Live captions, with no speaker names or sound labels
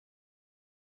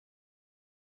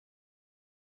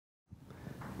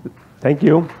Thank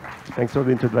you. Thanks for the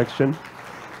introduction.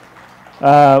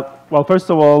 Well,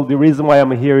 first of all, the reason why I'm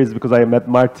here is because I met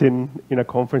Martin in a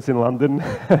conference in London,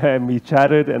 and we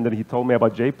chatted, and then he told me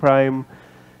about J-Prime,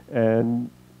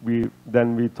 and we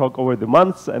talked over the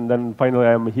months, and then finally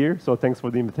I'm here, so thanks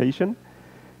for the invitation.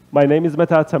 My name is Mete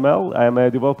Atamel. I'm a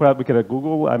developer advocate at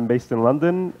Google. I'm based in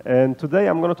London, and today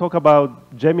I'm going to talk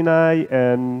about Gemini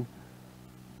and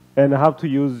how to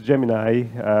use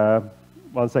Gemini.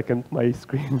 1 second, my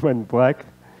screen went black.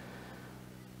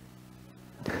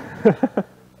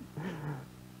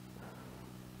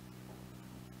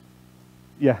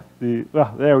 Yeah,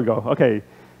 there we go. Okay.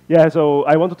 Yeah, so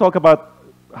I want to talk about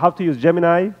how to use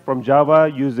Gemini from Java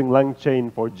using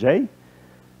LangChain4j.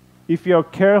 If you're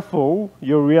careful,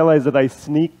 you'll realize that I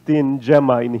sneaked in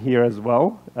Gemma in here as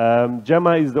well.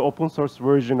 Gemma is the open source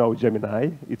version of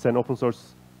Gemini. It's an open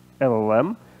source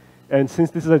LLM. And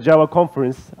since this is a Java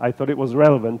conference, I thought it was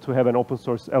relevant to have an open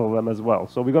source LLM as well.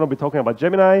 So we're going to be talking about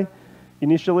Gemini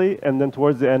initially, and then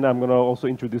towards the end, I'm going to also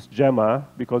introduce Gemma,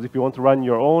 because if you want to run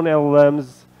your own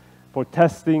LLMs for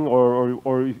testing,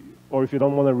 or if you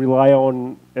don't want to rely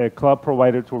on a cloud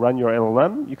provider to run your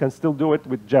LLM, you can still do it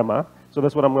with Gemma. So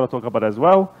that's what I'm going to talk about as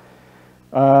well.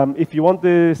 If you want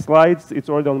the slides, it's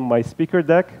already on my speaker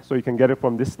deck, so you can get it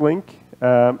from this link.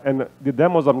 And the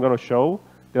demos I'm going to show,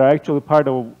 they're actually part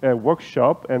of a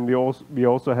workshop, and we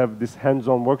also have this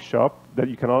hands-on workshop that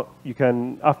you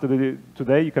can after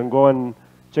today you can go and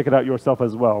check it out yourself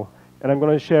as well. And I'm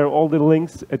going to share all the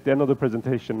links at the end of the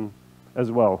presentation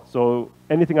as well. So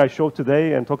anything I show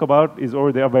today and talk about is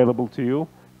already available to you,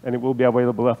 and it will be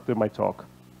available after my talk.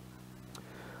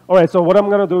 All right. So what I'm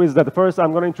going to do is that first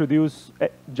I'm going to introduce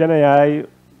Gen AI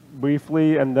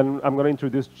briefly, and then I'm going to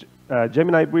introduce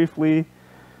Gemini briefly.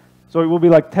 So it will be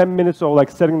like 10 minutes of like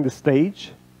setting the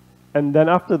stage. And then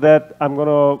after that, I'm going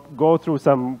to go through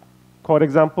some code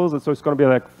examples. And so it's going to be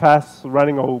like fast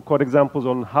running of code examples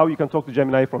on how you can talk to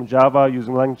Gemini from Java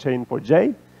using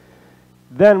LangChain4j.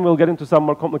 Then we'll get into some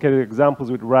more complicated examples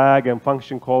with RAG and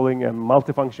function calling and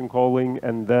multifunction calling,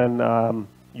 and then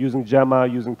using Gemma,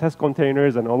 using test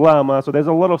containers and Olama. So there's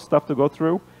a lot of stuff to go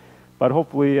through. But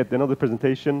hopefully, at the end of the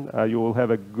presentation, you will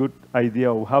have a good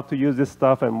idea of how to use this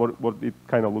stuff and what it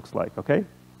kind of looks like, okay?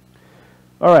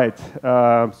 All right,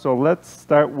 so let's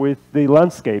start with the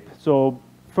landscape. So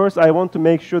first, I want to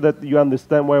make sure that you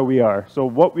understand where we are. So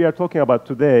what we are talking about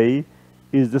today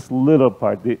is this little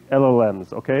part, the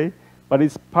LLMs, okay? But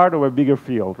it's part of a bigger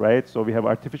field, right? So we have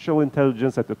artificial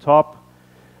intelligence at the top.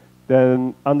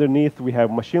 Then underneath, we have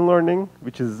machine learning,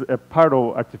 which is a part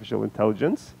of artificial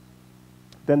intelligence.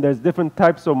 Then there's different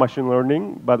types of machine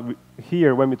learning, but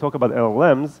here, when we talk about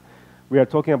LLMs, we are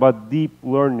talking about deep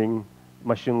learning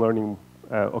machine learning,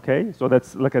 okay? So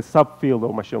that's like a subfield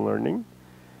of machine learning.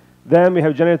 Then we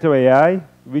have generative AI,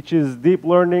 which is deep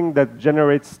learning that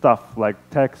generates stuff like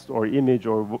text or image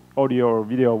or audio or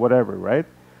video or whatever, right?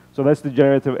 So that's the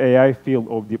generative AI field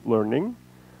of deep learning.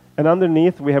 And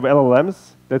underneath, we have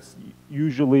LLMs. That's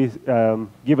usually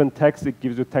given text, it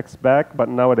gives you text back, but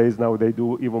nowadays they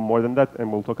do even more than that,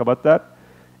 and we'll talk about that.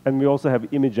 And we also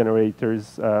have image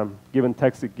generators. Given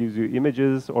text, it gives you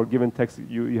images, or given text,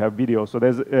 you have video. So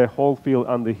there's a whole field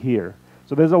under here.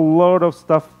 So there's a lot of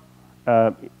stuff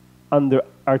under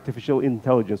artificial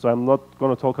intelligence. So I'm not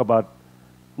going to talk about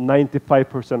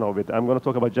 95% of it. I'm going to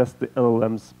talk about just the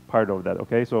LLMs part of that,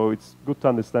 okay? So it's good to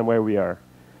understand where we are.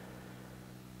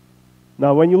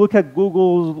 Now, when you look at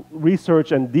Google's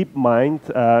research and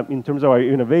DeepMind, in terms of our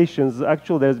innovations,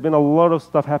 actually there's been a lot of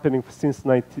stuff happening since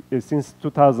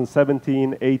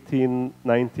 2017, 18,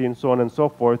 19, so on and so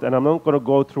forth. And I'm not going to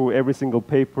go through every single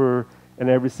paper and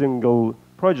every single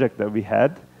project that we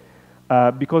had,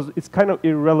 because it's kind of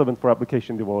irrelevant for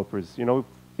application developers. You know,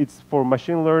 it's for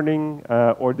machine learning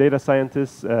or data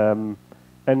scientists.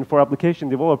 And for application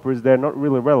developers, they're not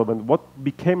really relevant. What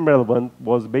became relevant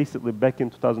was basically back in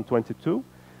 2022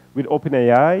 with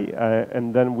OpenAI,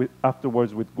 and then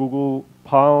afterwards with Google,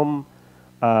 Palm,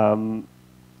 and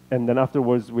then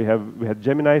afterwards we had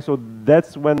Gemini. So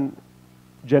that's when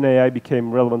Gen AI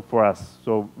became relevant for us.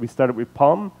 So we started with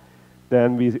Palm,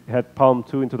 then we had Palm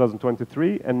 2 in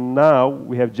 2023, and now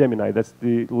we have Gemini. That's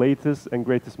the latest and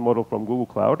greatest model from Google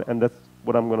Cloud, and that's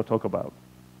what I'm going to talk about.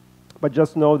 But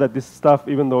just know that this stuff,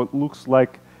 even though it looks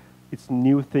like it's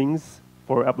new things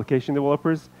for application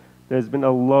developers, there's been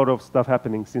a lot of stuff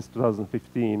happening since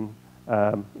 2015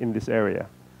 in this area.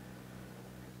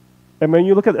 And when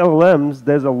you look at LLMs,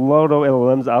 there's a lot of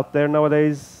LLMs out there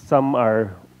nowadays. Some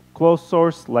are closed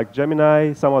source, like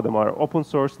Gemini. Some of them are open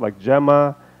source, like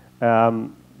Gemma.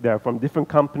 They're from different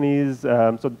companies.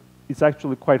 So it's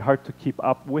actually quite hard to keep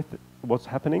up with what's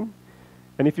happening.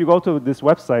 And if you go to this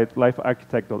website,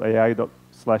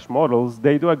 lifearchitect.ai/models,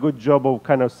 they do a good job of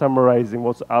kind of summarizing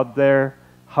what's out there,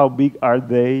 how big are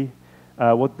they,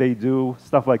 what they do,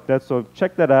 stuff like that. So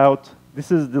check that out.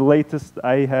 This is the latest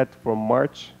I had from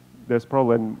March. There's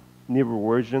probably a newer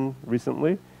version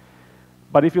recently.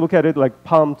 But if you look at it, like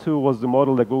Palm 2 was the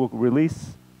model that Google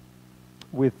released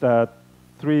with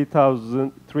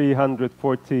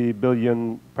 3,340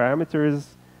 billion parameters.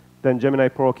 Then Gemini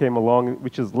Pro came along,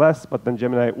 which is less, but then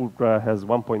Gemini Ultra has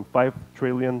 1.5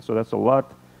 trillion, so that's a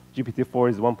lot. GPT-4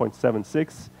 is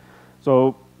 1.76.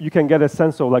 So you can get a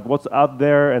sense of like what's out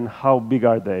there and how big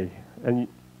are they. And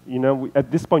you know,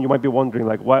 at this point, you might be wondering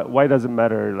like why does it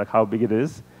matter like how big it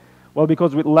is? Well,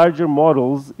 because with larger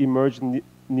models emerge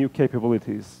new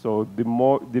capabilities. So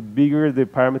the bigger the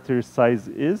parameter size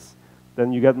is,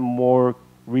 then you get more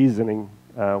reasoning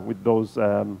with those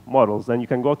models. And you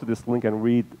can go to this link and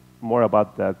read more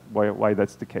about that, why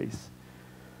that's the case.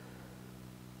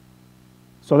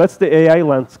 So that's the AI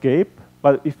landscape.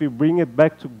 But if we bring it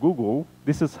back to Google,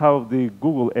 this is how the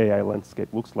Google AI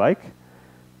landscape looks like.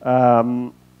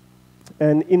 And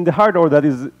in the hard order,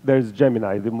 there's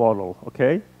Gemini, the model,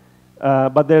 okay?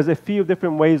 But there's a few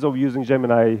different ways of using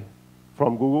Gemini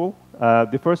from Google.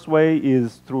 The first way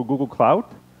is through Google Cloud.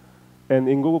 And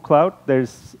in Google Cloud,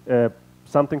 there's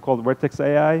something called Vertex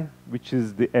AI, which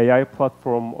is the AI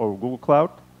platform of Google Cloud.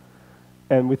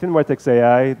 And within Vertex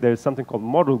AI, there's something called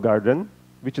Model Garden,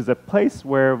 which is a place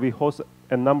where we host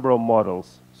a number of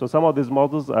models. So some of these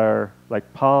models are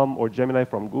like Palm or Gemini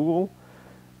from Google,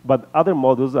 but other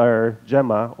models are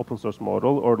Gemma, open source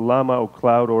model, or Llama or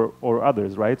Cloud or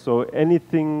others, right? So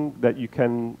anything that you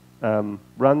can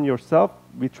run yourself,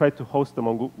 we try to host them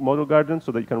on Google Model Garden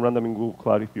so that you can run them in Google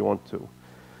Cloud if you want to.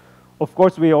 Of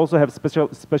course, we also have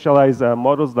specialized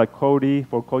models like Cody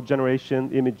for code generation,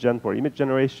 ImageGen for image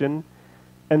generation.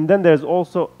 And then there's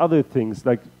also other things,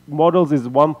 like models is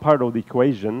one part of the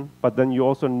equation, but then you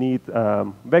also need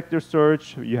vector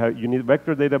search, you need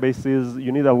vector databases,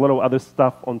 you need a lot of other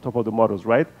stuff on top of the models,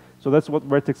 right? So that's what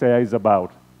Vertex AI is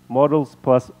about, models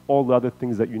plus all the other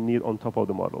things that you need on top of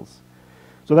the models.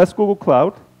 So that's Google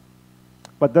Cloud,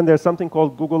 but then there's something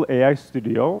called Google AI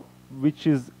Studio, which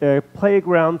is a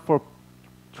playground for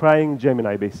trying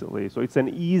Gemini, basically. So it's an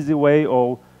easy way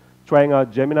of trying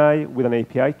out Gemini with an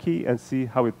API key and see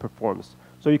how it performs.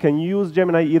 So you can use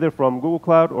Gemini either from Google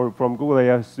Cloud or from Google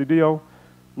AI Studio.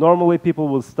 Normally, people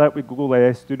will start with Google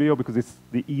AI Studio because it's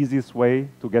the easiest way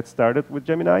to get started with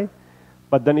Gemini.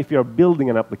 But then if you're building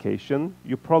an application,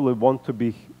 you probably want to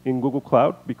be in Google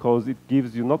Cloud because it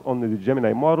gives you not only the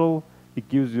Gemini model, it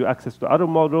gives you access to other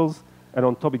models, and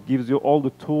on top it gives you all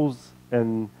the tools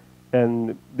and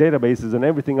databases and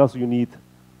everything else you need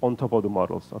on top of the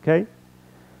models, okay?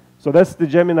 So that's the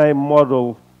Gemini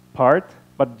model part,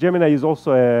 but Gemini is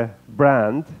also a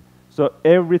brand. So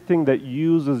everything that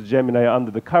uses Gemini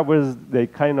under the covers, they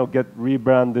kind of get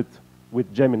rebranded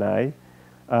with Gemini.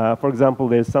 For example,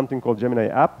 there's something called Gemini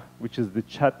app, which is the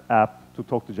chat app to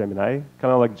talk to Gemini,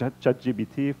 kind of like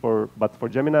ChatGPT, but for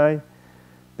Gemini.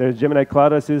 There's Gemini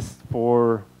Cloud Assist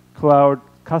for cloud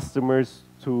customers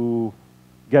to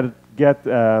get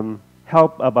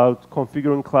help about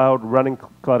configuring cloud, running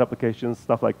cloud applications,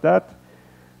 stuff like that.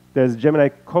 There's Gemini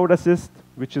Code Assist,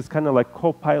 which is kind of like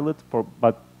Copilot,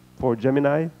 but for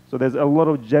Gemini. So there's a lot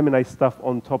of Gemini stuff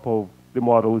on top of the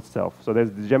model itself. So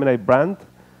there's the Gemini brand,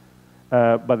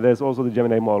 but there's also the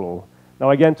Gemini model. Now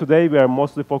again, today we are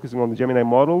mostly focusing on the Gemini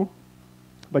model,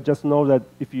 but just know that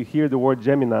if you hear the word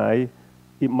Gemini,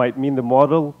 it might mean the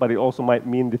model, but it also might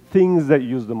mean the things that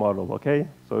use the model, okay?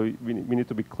 So we need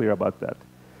to be clear about that.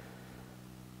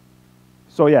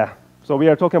 So yeah, so we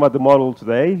are talking about the model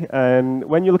today. And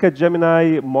when you look at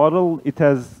Gemini model, it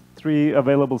has 3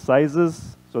 available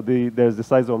sizes. So there's the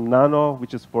size of Nano,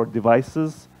 which is for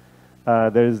devices.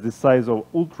 There's the size of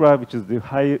Ultra, which is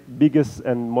the biggest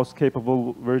and most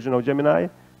capable version of Gemini.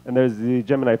 And there's the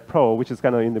Gemini Pro, which is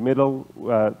kind of in the middle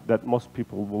that most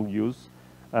people will use,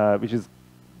 which is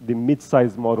the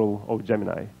mid-sized model of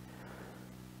Gemini.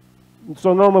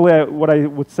 So normally, what I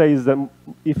would say is that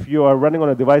if you are running on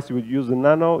a device, you would use the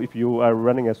Nano. If you are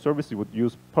running a service, you would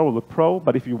use probably Pro.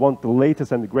 But if you want the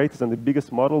latest and the greatest and the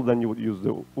biggest model, then you would use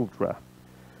the Ultra.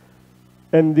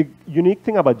 And the unique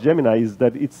thing about Gemini is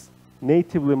that it's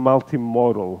natively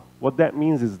multimodal. What that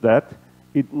means is that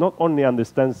it not only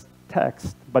understands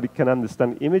text, but it can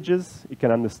understand images, it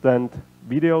can understand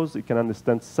videos, it can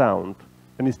understand sound,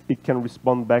 and it can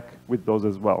respond back with those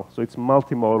as well. So it's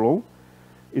multimodal.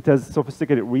 It has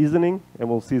sophisticated reasoning, and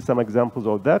we'll see some examples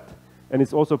of that. And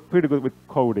it's also pretty good with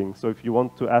coding. So if you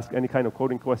want to ask any kind of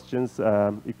coding questions,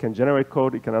 it can generate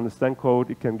code, it can understand code,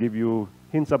 it can give you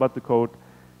hints about the code.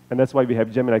 And that's why we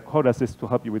have Gemini Code Assist to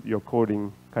help you with your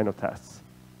coding kind of tasks.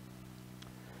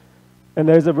 And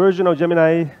there's a version of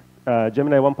Gemini,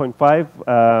 Gemini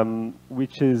 1.5,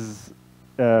 which is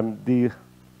the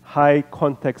high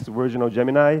context version of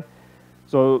Gemini.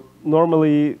 So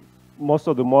normally, most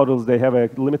of the models, they have a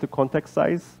limited context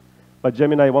size. But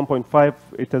Gemini 1.5,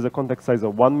 it has a context size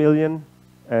of 1 million.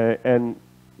 And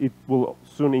it will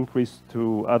soon increase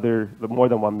to more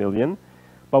than 1 million.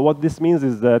 But what this means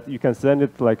is that you can send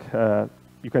it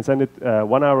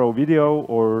 1 hour of video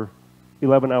or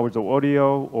 11 hours of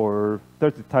audio or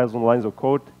 30,000 lines of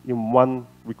code in one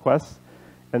request,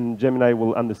 and Gemini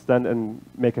will understand and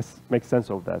make sense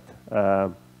of that.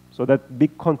 So that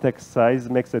big context size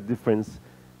makes a difference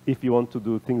if you want to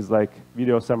do things like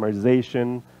video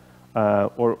summarization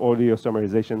or audio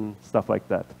summarization, stuff like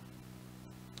that.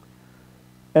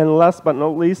 And last but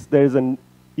not least, there's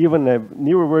even a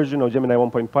newer version of Gemini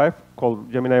 1.5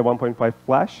 called Gemini 1.5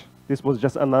 Flash. This was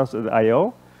just announced at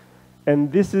I/O.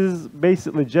 And this is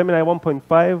basically Gemini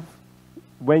 1.5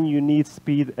 when you need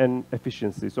speed and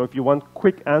efficiency. So if you want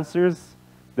quick answers,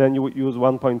 then you would use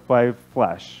 1.5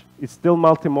 Flash. It's still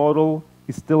multimodal.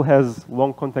 It still has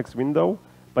long context window,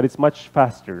 but it's much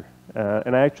faster.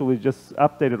 And I actually just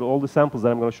updated all the samples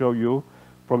that I'm going to show you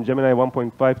from Gemini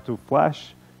 1.5 to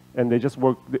Flash. And they just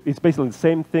work. It's basically the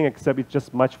same thing, except it's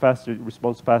just much faster. It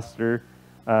responds faster.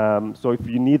 So if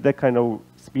you need that kind of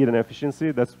speed and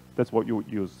efficiency, that's what you would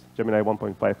use, Gemini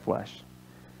 1.5 Flash.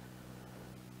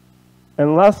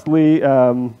 And lastly,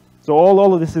 so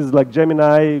all of this is like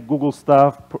Gemini, Google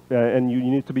stuff, and you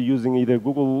need to be using either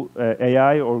Google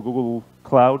AI or Google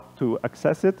Cloud to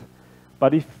access it.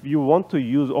 But if you want to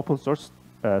use open source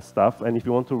stuff, and if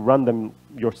you want to run them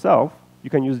yourself, you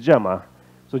can use Gemma.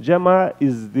 So Gemma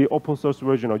is the open source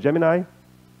version of Gemini.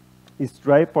 It's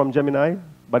derived from Gemini,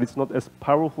 but it's not as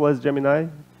powerful as Gemini,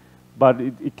 but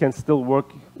it can still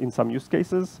work in some use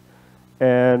cases.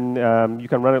 And you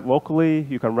can run it locally,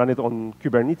 you can run it on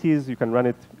Kubernetes, you can run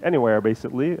it anywhere,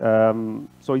 basically.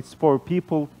 So it's for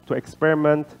people to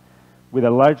experiment with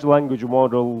a large language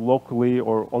model locally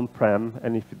or on-prem.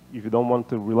 And if you don't want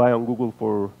to rely on Google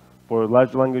for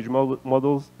large language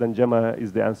models, then Gemma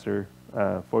is the answer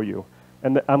for you.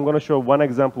 And I'm going to show one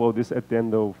example of this at the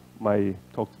end of my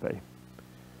talk today.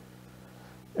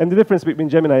 And the difference between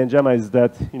Gemini and Gemma is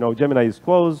that, Gemini is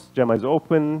closed, Gemma is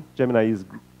open, Gemini is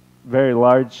very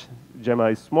large, Gemma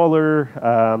is smaller,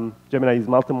 Gemini is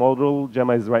multimodal,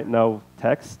 Gemma is right now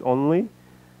text only,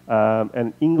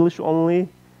 and English only.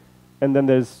 And then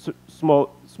there's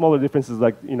smaller differences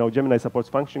like, Gemini supports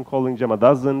function calling, Gemma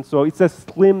doesn't. So it's a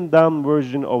slimmed down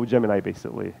version of Gemini,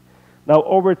 basically. Now,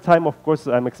 over time, of course,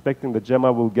 I'm expecting that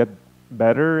Gemma will get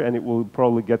better, and it will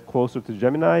probably get closer to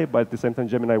Gemini, but at the same time,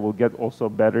 Gemini will get also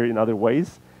better in other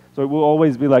ways. So it will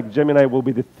always be like Gemini will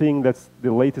be the thing that's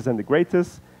the latest and the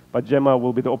greatest, but Gemma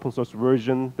will be the open source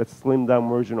version, that slimmed down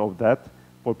version of that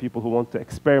for people who want to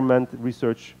experiment,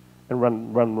 research, and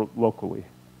run locally,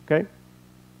 okay?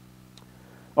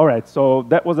 All right, so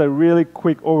that was a really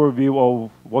quick overview of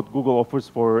what Google offers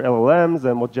for LLMs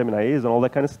and what Gemini is and all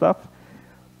that kind of stuff.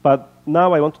 But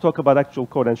now I want to talk about actual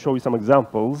code and show you some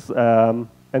examples.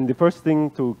 And the first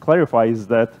thing to clarify is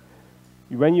that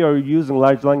when you're using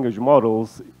large language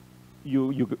models,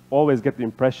 you always get the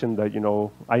impression that,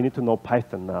 I need to know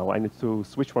Python now. I need to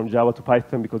switch from Java to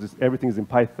Python because everything is in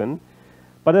Python.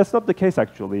 But that's not the case,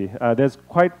 actually. There's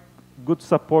quite good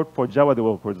support for Java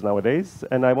developers nowadays,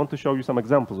 and I want to show you some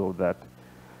examples of that.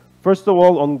 First of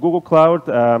all, on Google Cloud,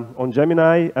 on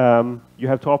Gemini, you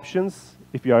have two options.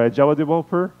 If you are a Java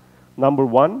developer, number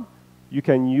one, you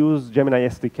can use Gemini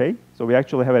SDK. So we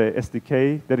actually have an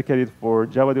SDK dedicated for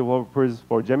Java developers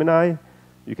for Gemini.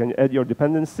 You can add your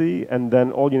dependency, and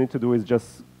then all you need to do is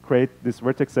just create this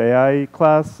Vertex AI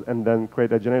class, and then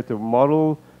create a generative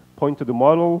model, point to the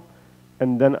model,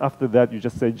 and then after that, you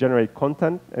just say generate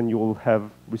content, and you will have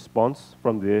response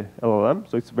from the LLM.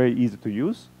 So it's very easy to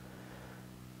use.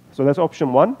 So that's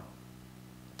option one.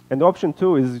 And option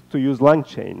two is to use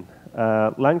LangChain.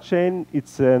 LangChain,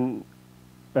 it's an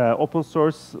open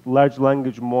source large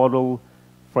language model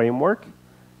framework.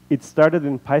 It started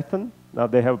in Python. Now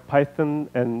they have Python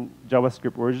and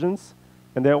JavaScript versions.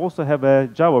 And they also have a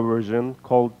Java version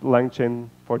called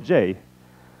LangChain4j.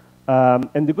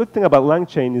 And the good thing about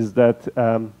LangChain is that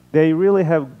they really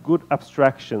have good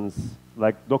abstractions,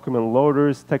 like document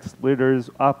loaders, text splitters,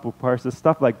 output parsers,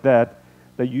 stuff like that,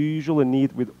 that you usually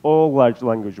need with all large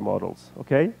language models,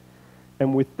 okay?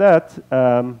 And with that,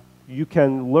 you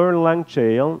can learn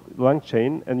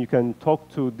LangChain, and you can talk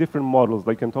to different models.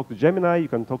 Like you can talk to Gemini, you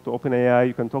can talk to OpenAI,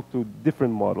 you can talk to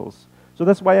different models. So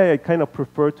that's why I kind of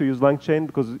prefer to use LangChain,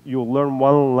 because you'll learn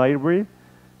one library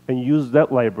and use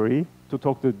that library to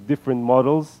talk to different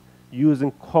models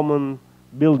using common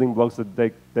building blocks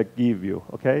that give you,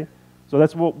 okay? So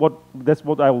that's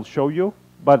what I will show you.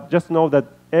 But just know that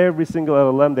every single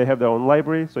LLM, they have their own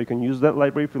library, so you can use that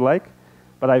library if you like.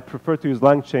 But I prefer to use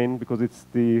LangChain because it's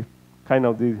the kind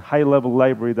of the high-level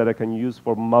library that I can use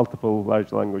for multiple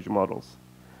large language models.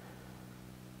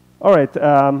 All right,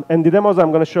 and the demos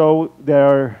I'm going to show,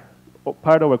 they're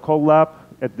part of a collab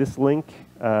at this link.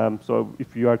 So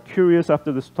if you are curious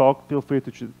after this talk, feel free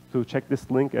to check this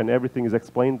link, and everything is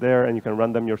explained there, and you can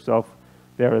run them yourself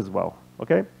there as well,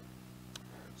 okay?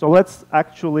 So let's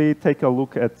actually take a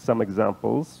look at some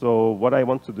examples. So what I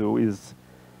want to do is,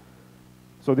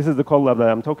 so this is the collab that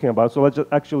I'm talking about. So let's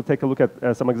just actually take a look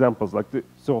at some examples.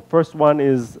 So first one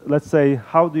is, let's say,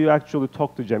 how do you actually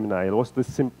talk to Gemini? What's the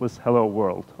simplest hello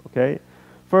world, okay?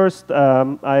 First,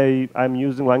 I'm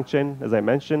using LangChain, as I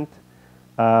mentioned.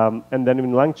 And then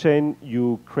in LangChain,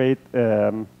 you create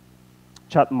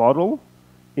chat model.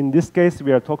 In this case,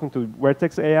 we are talking to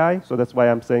Vertex AI, so that's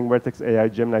why I'm saying Vertex AI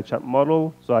Gemini chat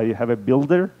model. So I have a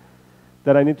builder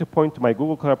that I need to point to my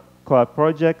Google Cloud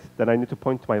project, that I need to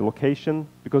point to my location,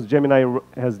 because Gemini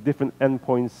has different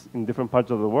endpoints in different parts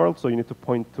of the world, so you need to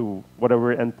point to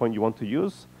whatever endpoint you want to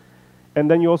use. And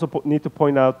then you also need to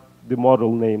point out the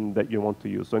model name that you want to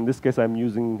use. So in this case, I'm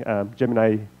using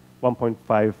Gemini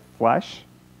 1.5 Flash.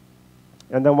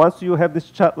 And then once you have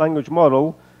this chat language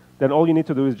model, then all you need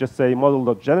to do is just say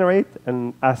model.generate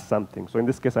and ask something. So in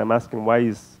this case, I'm asking, why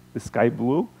is the sky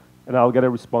blue? And I'll get a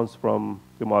response from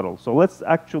the model. So let's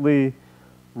actually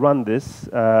run this.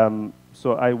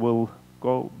 So I will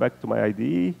go back to my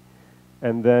IDE.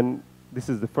 And then this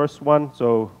is the first one.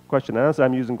 So question and answer.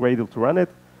 I'm using Gradle to run it.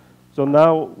 So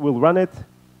now we'll run it.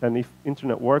 And if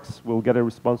internet works, we'll get a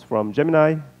response from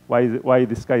Gemini. Why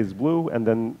the sky is blue? And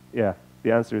then, yeah,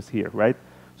 the answer is here, right?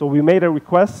 So we made a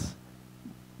request.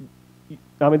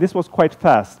 I mean, this was quite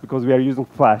fast because we are using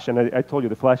Flash. And I told you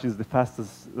the Flash is the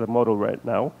fastest model right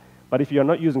now. But if you're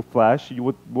not using Flash, you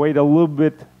would wait a little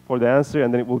bit for the answer,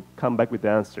 and then it will come back with the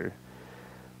answer.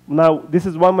 Now, this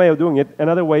is one way of doing it.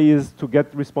 Another way is to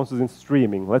get responses in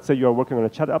streaming. Let's say you're working on a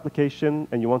chat application,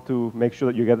 and you want to make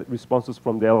sure that you get responses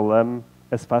from the LLM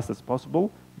as fast as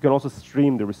possible. You can also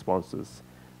stream the responses.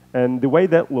 And the way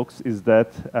that looks is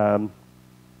that,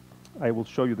 I will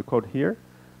show you the code here.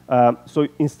 So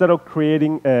instead of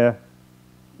creating a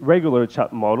regular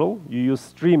chat model, you use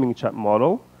streaming chat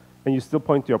model, and you still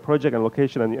point to your project and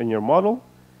location and your model.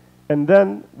 And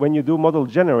then when you do model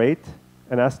generate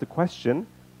and ask the question,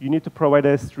 you need to provide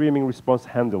a streaming response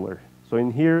handler. So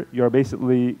in here, you're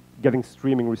basically getting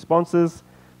streaming responses.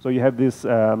 So you have this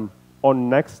on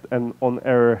next and on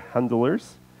error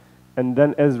handlers. And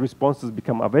then as responses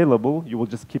become available, you will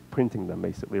just keep printing them,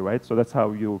 basically, right? So that's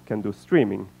how you can do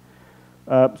streaming.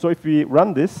 So if we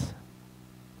run this,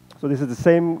 so this is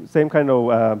the same kind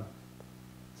of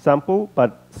sample,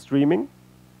 but streaming,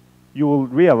 you will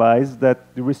realize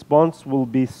that the response will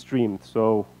be streamed.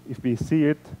 So if we see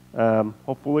it,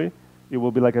 hopefully, it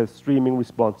will be like a streaming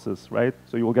responses, right?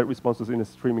 So you will get responses in a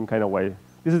streaming kind of way.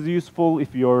 This is useful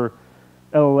if your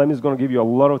LLM is going to give you a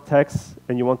lot of text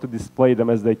and you want to display them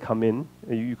as they come in.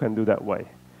 You can do that way.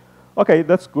 OK,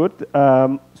 that's good.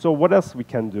 So what else we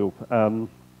can do?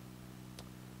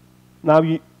 Now,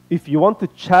 if you want to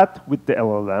chat with the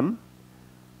LLM,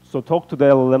 so talk to the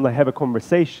LLM and have a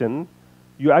conversation,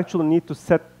 you actually need to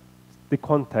set the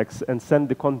context and send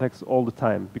the context all the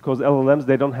time, because LLMs,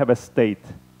 they don't have a state,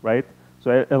 right?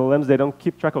 So LLMs, they don't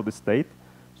keep track of the state.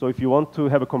 So if you want to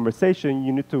have a conversation,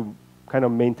 you need to kind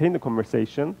of maintain the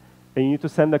conversation, and you need to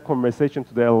send that conversation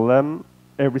to the LLM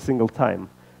every single time.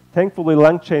 Thankfully,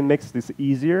 LangChain makes this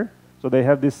easier. So they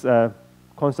have this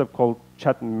concept called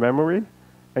chat memory.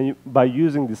 And by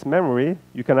using this memory,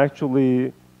 you can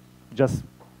actually just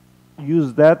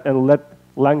use that and let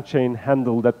LangChain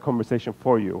handle that conversation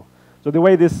for you. So the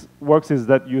way this works is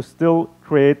that you still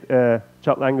create a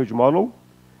chat language model,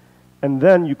 and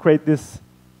then you create this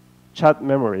chat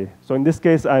memory. So in this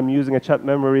case, I'm using a chat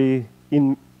memory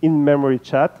in-memory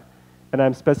chat, and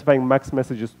I'm specifying max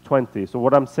messages 20. So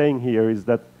what I'm saying here is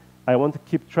that I want to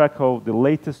keep track of the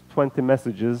latest 20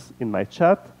 messages in my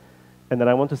chat, and then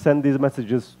I want to send these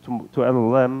messages to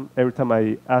LLM every time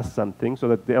I ask something, so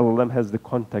that the LLM has the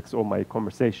context of my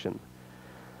conversation.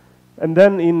 And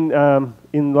then in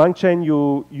LangChain,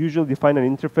 you usually define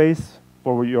an interface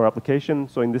for your application.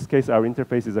 So in this case, our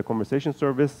interface is a conversation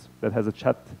service that has a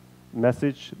chat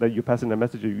message that you pass in a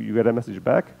message, you get a message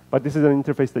back. But this is an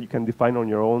interface that you can define on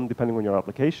your own depending on your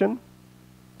application.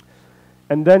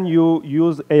 And then you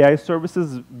use AI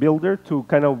Services Builder to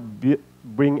kind of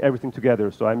bring everything together.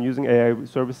 So I'm using AI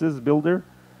Services Builder.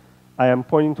 I am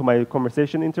pointing to my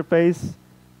conversation interface.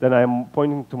 Then I'm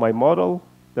pointing to my model.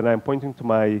 Then I'm pointing to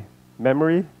my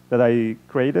memory that I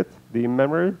created, the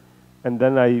in-memory. And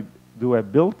then I do a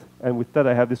build. And with that,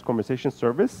 I have this conversation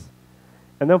service.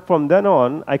 And then from then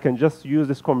on, I can just use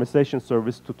this conversation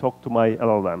service to talk to my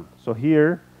LLM. So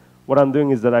here, what I'm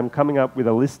doing is that I'm coming up with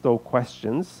a list of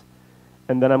questions.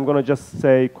 And then I'm going to just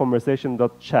say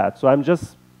conversation.chat. So I'm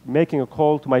just making a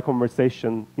call to my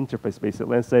conversation interface,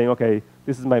 basically, and saying, OK,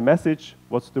 this is my message.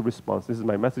 What's the response? This is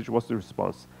my message. What's the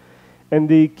response? And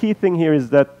the key thing here is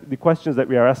that the questions that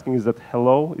we are asking is that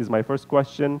hello is my first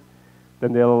question.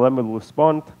 Then the LLM will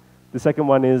respond. The second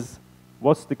one is,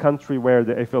 what's the country where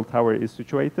the Eiffel Tower is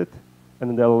situated? And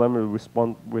then the LLM will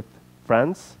respond with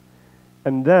France.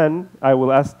 And then I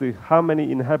will ask how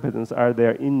many inhabitants are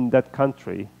there in that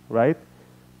country, right?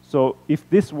 So if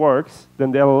this works,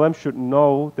 then the LLM should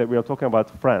know that we are talking about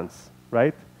France,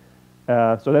 right?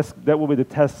 So that will be the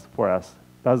test for us.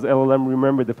 Does the LLM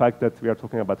remember the fact that we are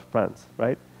talking about France,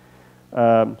 right?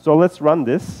 So let's run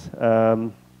this.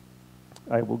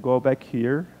 I will go back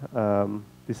here.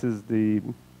 This is the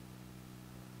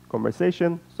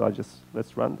conversation. So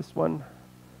let's run this one.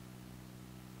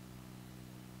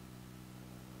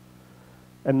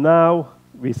 And now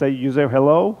we say user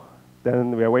hello.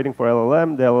 Then we are waiting for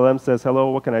LLM. The LLM says,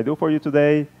 hello, what can I do for you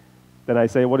today? Then I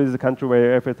say, what is the country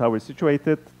where Eiffel Tower is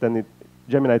situated? Then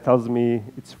Gemini tells me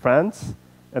it's France.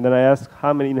 And then I ask,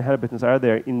 how many inhabitants are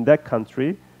there in that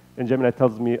country? And Gemini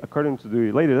tells me, according to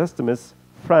the latest estimates,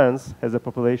 France has a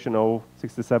population of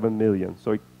 67 million.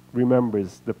 So it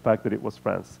remembers the fact that it was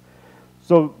France.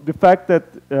 So the fact that,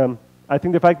 I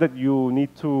think the fact that you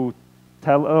need to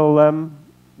tell LLM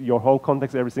your whole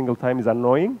context every single time is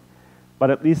annoying. But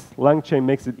at least LangChain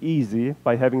makes it easy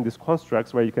by having these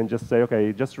constructs where you can just say,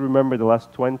 OK, just remember the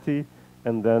last 20,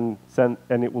 and then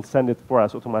and it will send it for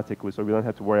us automatically, so we don't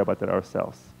have to worry about that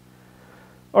ourselves.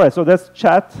 All right, so that's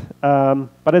chat.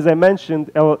 But as I mentioned,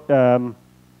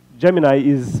 Gemini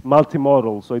is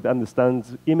multi-modal, so it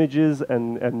understands images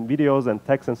and videos and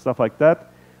text and stuff like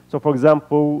that. So for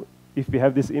example, if we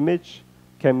have this image,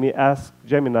 can we ask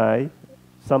Gemini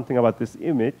something about this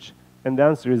image? And the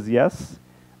answer is yes.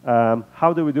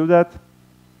 How do we do that?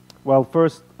 Well,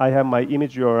 first, I have my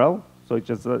image URL. So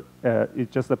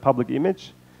it's just a public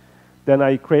image. Then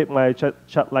I create my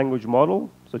chat language model.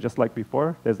 So just like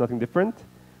before, there's nothing different.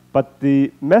 But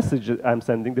the message that I'm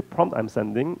sending, the prompt I'm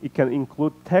sending, it can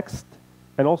include text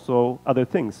and also other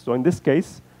things. So in this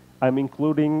case, I'm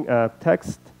including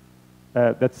text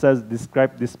that says,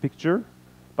 describe this picture.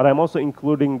 But I'm also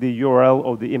including the URL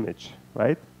of the image,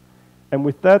 right? And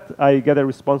with that, I get a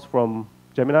response from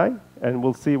Gemini, and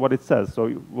we'll see what it says.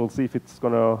 So we'll see if it's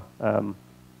going to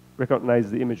recognize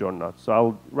the image or not. So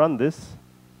I'll run this.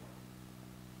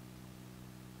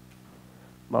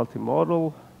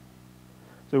 Multi-modal.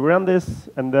 So we run this,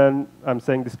 and then I'm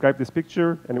saying describe this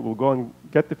picture, and it will go and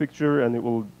get the picture, and it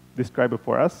will describe it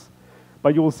for us.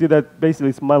 But you will see that basically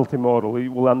it's multi-modal. It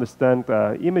will understand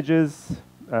images.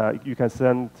 You can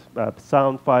send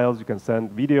sound files. You can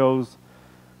send videos.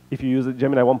 If you use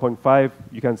Gemini 1.5,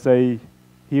 you can say,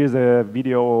 here's a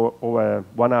video or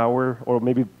 1 hour, or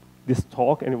maybe this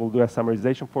talk, and it will do a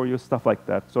summarization for you, stuff like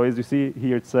that. So as you see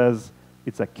here, it says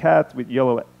it's a cat with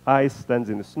yellow eyes, stands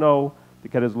in the snow. The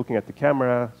cat is looking at the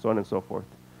camera, so on and so forth.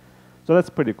 So that's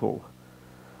pretty cool.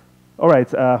 All right,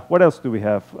 what else do we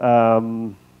have?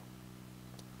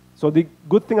 So the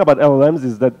good thing about LLMs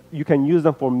is that you can use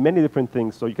them for many different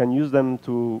things. So you can use them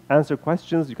to answer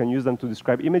questions. You can use them to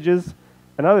describe images.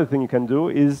 Another thing you can do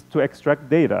is to extract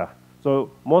data. So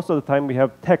most of the time we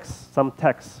have text, some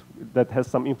text that has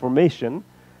some information.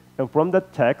 And from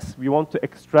that text, we want to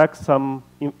extract some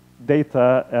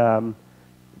data,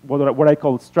 what I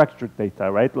call structured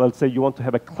data, right? Let's say you want to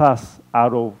have a class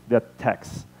out of that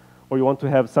text, or you want to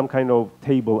have some kind of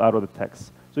table out of the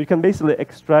text. So you can basically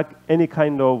extract any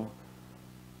kind of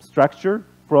structure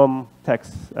from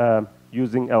text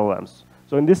using LLMs.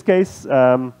 So in this case,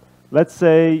 let's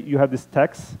say you have this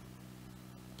text.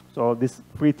 So this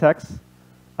free text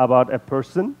about a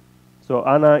person. So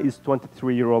Anna is a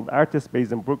 23-year-old artist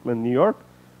based in Brooklyn, New York.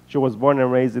 She was born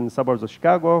and raised in the suburbs of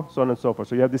Chicago, so on and so forth.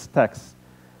 So you have this text.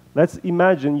 Let's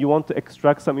imagine you want to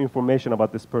extract some information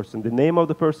about this person, the name of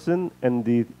the person and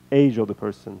the age of the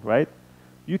person, right?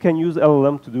 You can use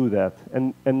LLM to do that.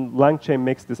 And LangChain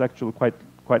makes this actually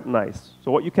quite nice.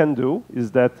 So what you can do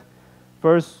is that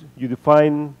first you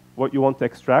define what you want to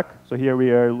extract. So here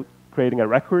we are creating a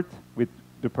record with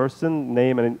the person,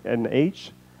 name, and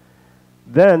age.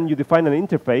 Then you define an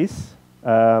interface,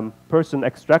 person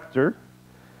extractor.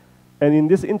 And in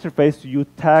this interface, you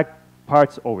tag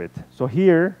parts of it. So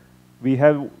here, we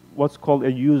have what's called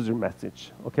a user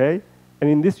message, okay? And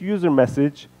in this user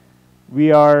message,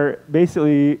 we are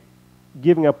basically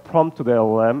giving a prompt to the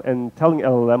LLM and telling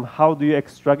LLM how do you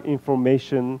extract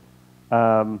information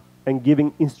and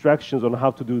giving instructions on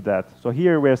how to do that. So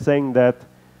here we're saying that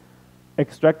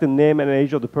extract the name and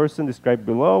age of the person described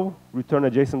below, return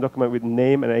a JSON document with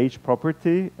name and age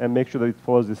property, and make sure that it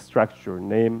follows this structure,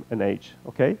 name and age,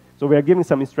 okay? So we are giving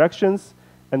some instructions,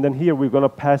 and then here we're going to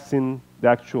pass in the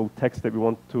actual text that we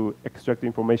want to extract the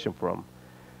information from.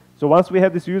 So once we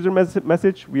have this user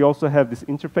message, we also have this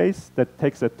interface that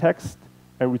takes a text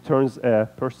and returns a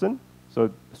person, so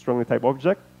a strongly typed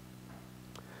object.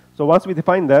 So once we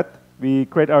define that, we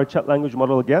create our chat language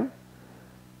model again,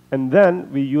 and then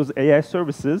we use AI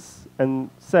services and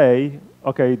say,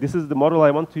 okay, this is the model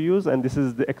I want to use, and this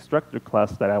is the extractor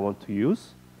class that I want to use.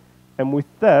 And with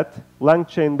that,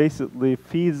 LangChain basically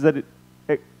feeds that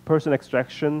person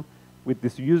extraction with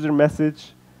this user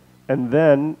message, and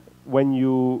then when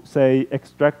you say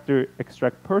extractor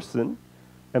extract person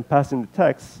and pass in the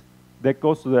text, that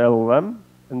goes to the LLM,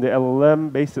 and the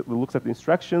LLM basically looks at the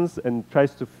instructions and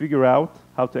tries to figure out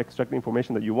how to extract the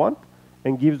information that you want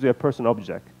and gives you a person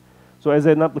object. So as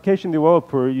an application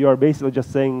developer, you are basically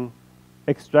just saying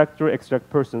extractor extract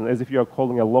person as if you are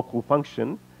calling a local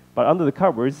function, but under the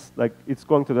covers, like it's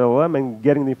going to the LLM and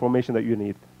getting the information that you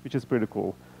need, which is pretty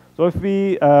cool. So if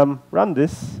we run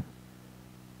this,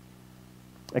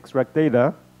 extract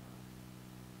data,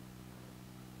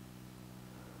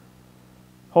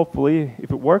 hopefully, if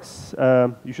it works,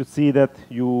 you should see that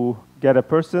you get a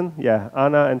person, yeah,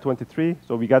 Anna and 23.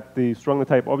 So we got the strongly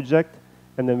typed object,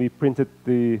 and then we printed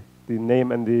the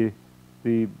name and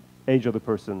the age of the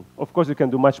person. Of course, you can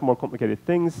do much more complicated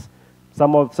things.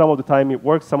 Some of the time it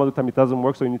works, some of the time it doesn't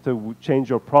work, so you need to change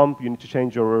your prompt, you need to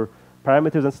change your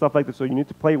parameters and stuff like that, so you need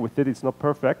to play with it. It's not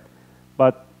perfect,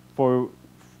 but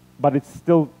it's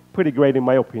still pretty great in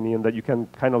my opinion that you can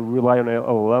kind of rely on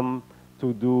LLM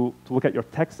to look at your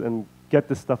text and get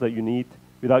the stuff that you need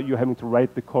without you having to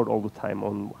write the code all the time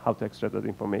on how to extract that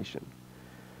information.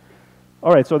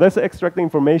 All right, so that's extracting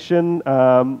information.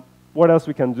 What else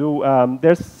we can do?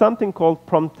 There's something called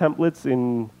prompt templates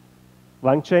in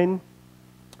LangChain.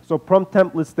 So prompt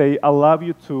templates, they allow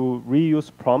you to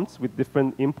reuse prompts with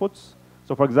different inputs.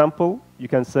 So for example, you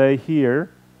can say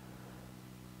here,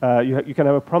 you can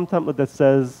have a prompt template that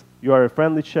says, you are a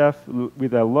friendly chef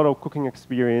with a lot of cooking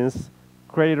experience,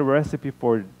 create a recipe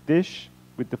for dish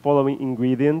with the following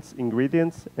ingredients,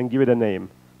 and give it a name.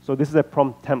 So this is a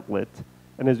prompt template.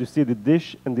 And as you see, the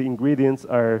dish and the ingredients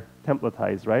are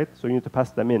templatized, right? So you need to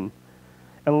pass them in.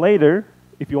 And later,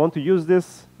 if you want to use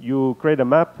this, you create a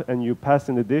map and you pass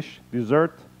in the dish,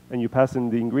 dessert, and you pass in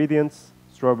the ingredients,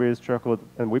 strawberries, chocolate,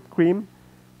 and whipped cream.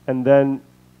 And then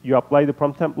you apply the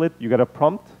prompt template, you get a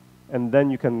prompt, and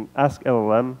then you can ask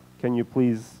LLM, can you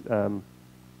please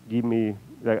give me,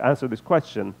 answer this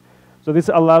question? So this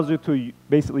allows you to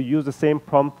basically use the same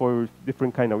prompt for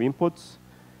different kind of inputs.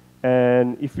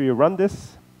 And if you run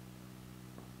this,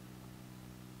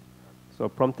 so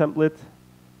prompt template,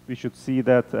 we should see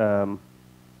that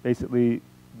basically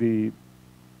the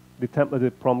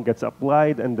templated prompt gets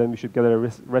applied, and then we should get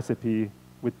a recipe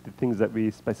with the things that we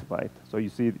specified. So you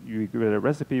see, you get a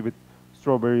recipe with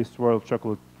strawberry swirl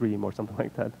chocolate cream or something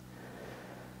like that.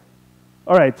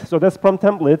 All right, so that's prompt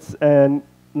templates, and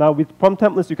now with prompt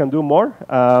templates you can do more.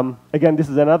 Again, this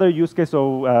is another use case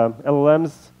of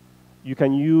LLMs. You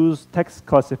can use text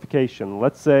classification.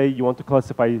 Let's say you want to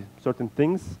classify certain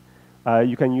things.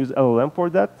 You can use LLM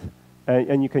for that,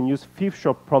 and you can use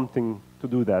feature prompting to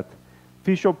do that.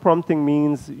 Feature prompting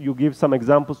means you give some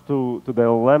examples to the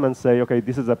LLM and say, okay,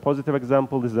 this is a positive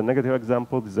example, this is a negative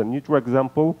example, this is a neutral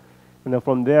example, and then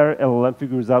from there, LLM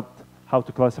figures out how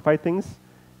to classify things,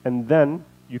 and then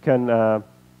you can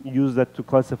use that to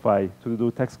classify, to do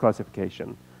text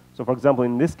classification. So for example,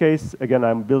 in this case, again,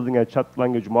 I'm building a chat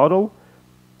language model.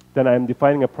 Then I'm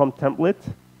defining a prompt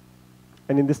template.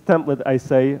 And in this template, I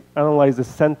say, analyze the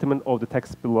sentiment of the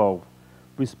text below.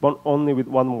 Respond only with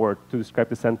one word to describe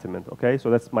the sentiment, okay? So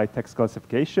that's my text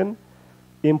classification.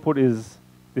 Input is,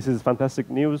 this is fantastic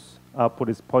news. Output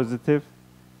is positive.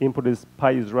 Input is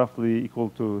pi is roughly equal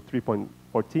to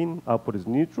 3.14. Output is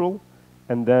neutral.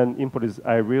 And then input is,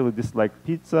 I really dislike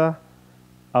pizza.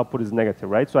 Output is negative,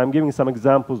 right? So I'm giving some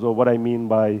examples of what I mean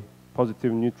by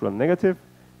positive, neutral, and negative.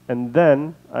 And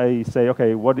then I say,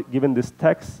 okay, given this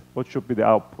text, what should be the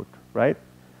output, right?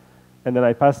 and then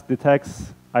I pass the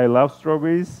text, I love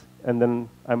strawberries, and then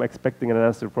I'm expecting an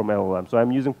answer from LLM. So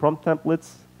I'm using prompt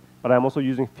templates, but I'm also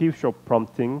using feature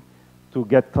prompting to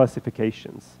get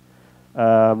classifications.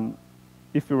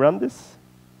 If we run this,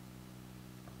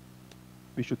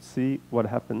 we should see what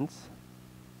happens.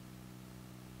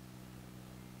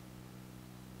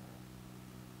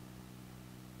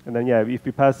 And then, yeah, if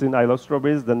we pass in I love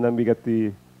strawberries, then we get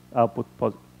the output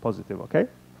positive, okay?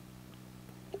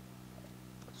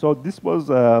 So this was,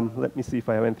 let me see if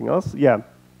I have anything else. Yeah,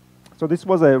 so this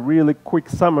was a really quick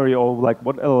summary of like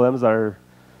what LLMs are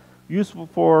useful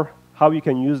for, how you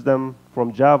can use them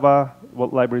from Java,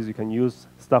 what libraries you can use,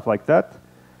 stuff like that.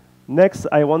 Next,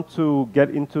 I want to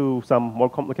get into some more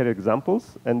complicated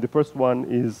examples. And the first one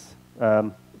is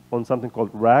on something called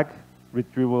RAG,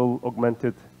 Retrieval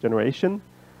Augmented Generation.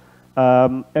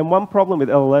 And one problem with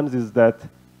LLMs is that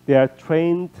they are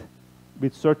trained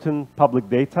with certain public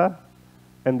data,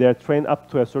 and they are trained up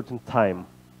to a certain time.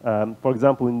 For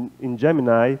example, in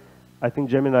Gemini, I think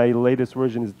Gemini latest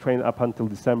version is trained up until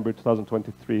December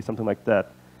 2023, something like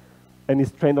that. And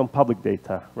it's trained on public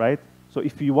data, right? So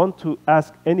if you want to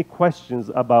ask any questions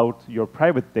about your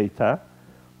private data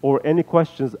or any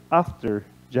questions after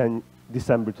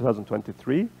December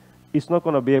 2023, it's not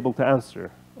going to be able to answer,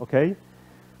 okay?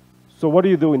 So what do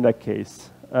you do in that case?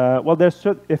 Well, there's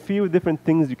a few different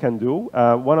things you can do.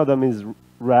 One of them is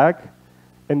RAG.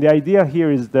 And the idea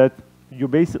here is that you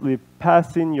basically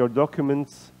pass in your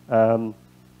documents and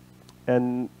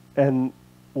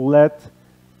let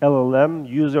LLM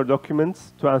use your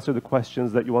documents to answer the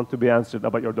questions that you want to be answered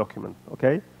about your document,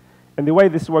 okay? And the way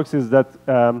this works is that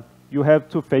you have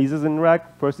two phases in RAG.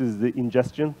 First is the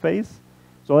ingestion phase.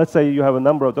 So let's say you have a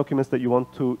number of documents that you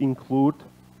want to include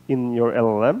in your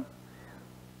LLM.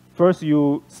 First,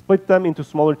 you split them into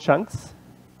smaller chunks,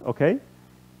 okay?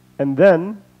 And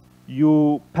then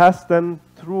you pass them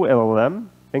through LLM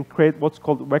and create what's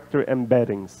called vector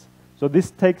embeddings. So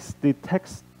this takes the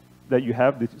text that you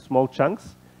have, the small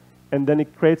chunks, and then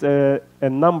it creates a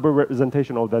number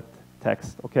representation of that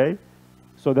text, okay?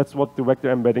 So that's what the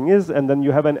vector embedding is, and then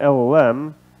you have an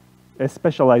LLM, a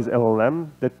specialized LLM,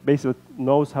 that basically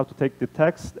knows how to take the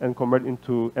text and convert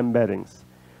into embeddings.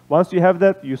 Once you have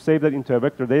that, you save that into a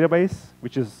vector database,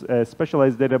 which is a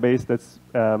specialized database that's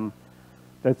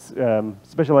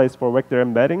specialized for vector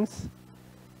embeddings.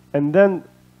 And then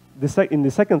in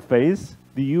the second phase,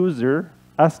 the user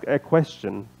asks a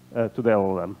question to the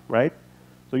LLM, right?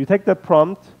 So you take that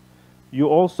prompt, you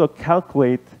also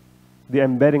calculate the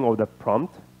embedding of that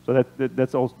prompt, so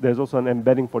there's also an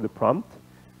embedding for the prompt.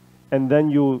 And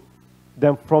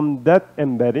then from that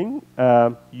embedding,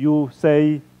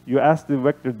 you ask the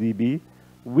vector DB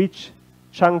which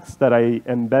chunks that I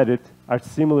embedded are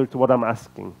similar to what I'm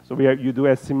asking. So you do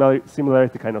a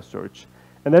similarity kind of search.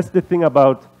 And that's the thing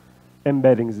about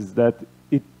embeddings, is that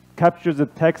it captures the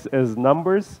text as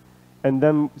numbers, and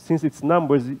then since it's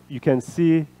numbers, you can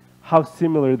see how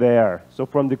similar they are. So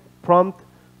from the prompt,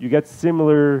 you get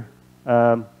similar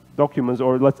documents,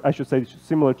 or I should say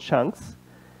similar chunks.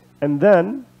 And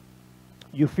then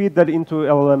you feed that into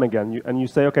LLM again, and you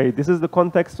say, okay, this is the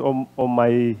context of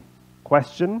my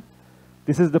question.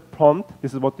 This is the prompt.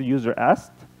 This is what the user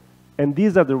asked. And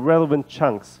these are the relevant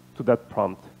chunks to that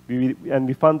prompt. And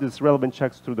we found these relevant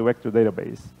chunks through the vector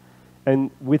database.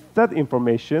 And with that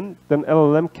information, then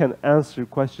LLM can answer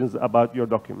questions about your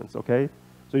documents, okay?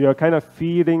 So you're kind of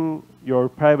feeding your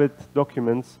private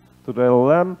documents to the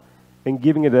LLM and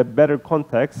giving it a better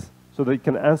context so that it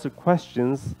can answer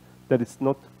questions that it's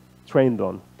not trained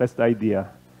on. That's the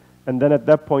idea. And then at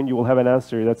that point, you will have an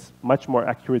answer that's much more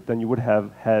accurate than you would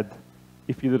have had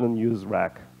if you didn't use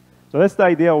RAG. So that's the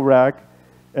idea of RAG,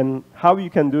 and how you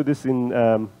can do this in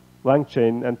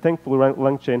LangChain. And thankfully,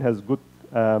 LangChain has good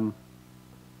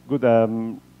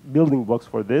building blocks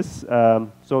for this.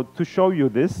 So to show you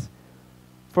this,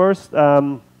 first,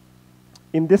 in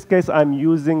this case, I'm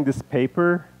using this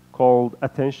paper called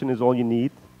Attention is All You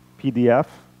Need, PDF.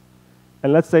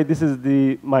 And let's say this is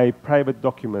my private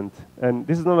document. And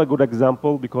this is not a good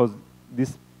example because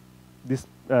this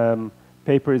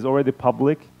paper is already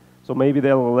public. So maybe the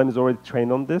LLM is already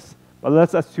trained on this. But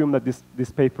let's assume that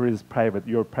this paper is private,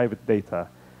 your private data.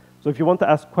 So if you want to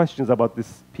ask questions about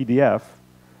this PDF,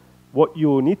 what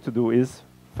you need to do is,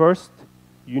 first,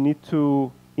 you need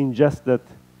to ingest that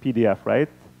PDF, right?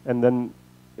 And then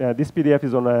this PDF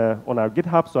is on our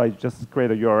GitHub, so I just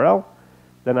create a URL.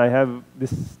 Then I have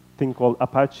this thing called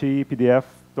Apache PDF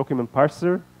document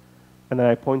parser, and then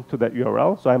I point to that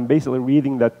URL. So I'm basically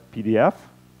reading that PDF.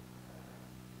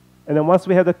 And then once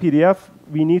we have the PDF,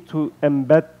 we need to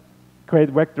create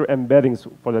vector embeddings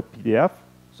for that PDF.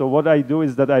 So what I do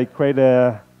is that I create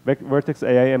a Vertex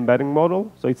AI embedding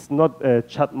model. So it's not a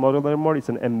chat model anymore, it's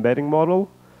an embedding model.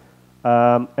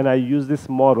 And I use this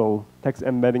model, text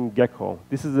embedding gecko.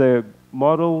 This is a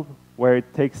model where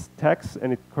it takes text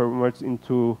and it converts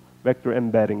into vector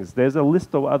embeddings. There's a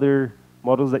list of other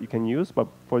models that you can use, but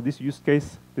for this use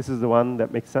case, this is the one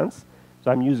that makes sense. So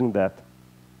I'm using that.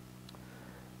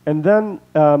 And then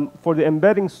for the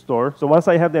embedding store, so once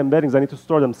I have the embeddings, I need to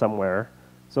store them somewhere.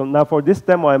 So now for this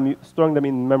demo, I'm storing them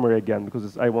in memory again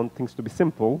because I want things to be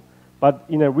simple. But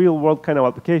in a real-world kind of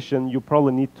application, you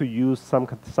probably need to use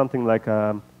something like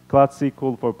Cloud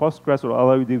SQL for Postgres or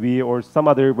LLDB or some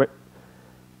other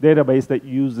database that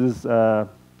uses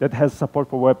that has support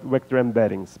for vector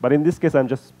embeddings. But in this case, I'm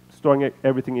just storing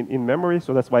everything in memory,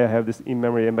 so that's why I have this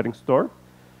in-memory embedding store.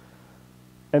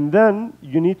 And then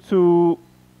you need to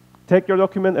take your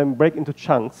document and break into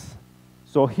chunks.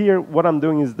 So here, what I'm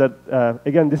doing is that,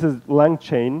 again, this is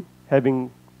LangChain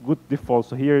having good default.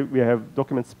 So here we have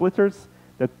document splitters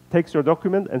that takes your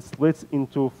document and splits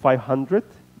into 500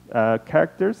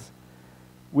 characters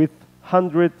with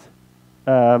 100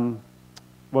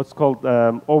 what's called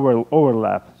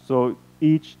overlap. So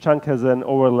each chunk has an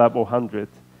overlap of 100.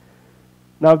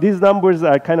 Now these numbers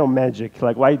are kind of magic.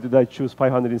 Like, why did I choose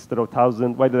 500 instead of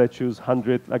 1,000? Why did I choose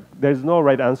 100? Like, there's no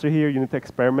right answer here. You need to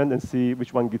experiment and see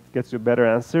which one gets you a better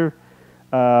answer.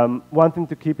 One thing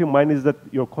to keep in mind is that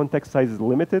your context size is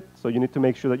limited. So you need to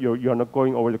make sure that you're not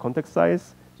going over the context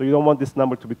size. So you don't want this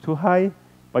number to be too high,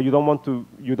 but you don't want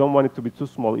it to be too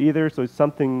small either. So it's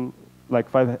something like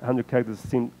 500 characters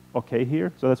seem okay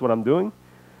here. So that's what I'm doing.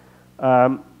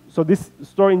 So this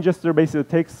store ingester basically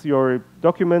takes your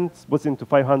document, splits into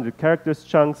 500 characters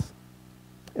chunks,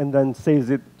 and then saves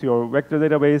it to your vector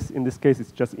database. In this case,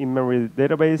 it's just in-memory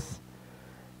database.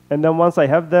 And then once I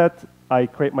have that, I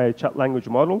create my chat language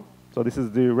model. So this is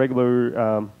the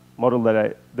regular model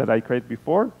that I created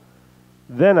before.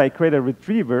 Then I create a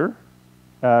retriever.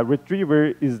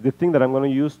 Retriever is the thing that I'm going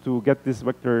to use to get this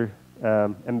vector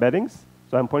embeddings.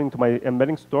 So I'm pointing to my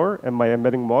embedding store and my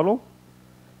embedding model.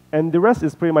 And the rest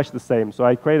is pretty much the same. So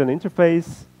I create an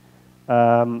interface,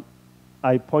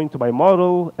 I point to my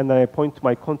model, and then I point to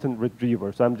my content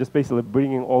retriever. So I'm just basically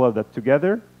bringing all of that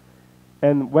together.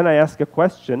 And when I ask a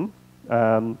question,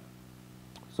 so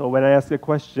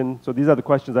these are the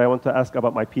questions I want to ask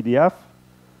about my PDF.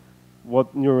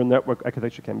 What neural network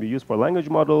architecture can be used for language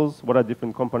models? What are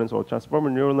different components or transformer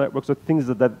neural networks? So things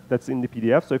that's in the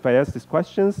PDF. So if I ask these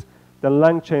questions, then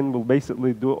LangChain will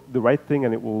basically do the right thing,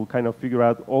 and it will kind of figure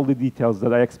out all the details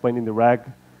that I explained in the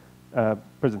RAG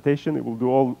presentation. It will do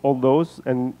all those,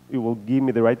 and it will give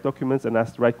me the right documents and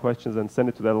ask the right questions and send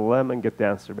it to the LLM and get the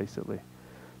answer, basically.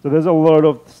 So there's a lot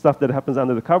of stuff that happens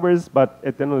under the covers, but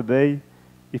at the end of the day,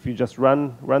 if you just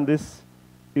run this,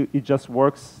 it just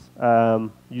works.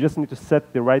 You just need to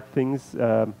set the right things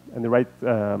and the right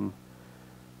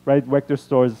vector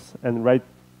stores and right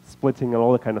splitting and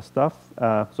all that kind of stuff.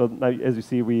 So now, as you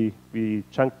see, we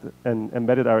chunked and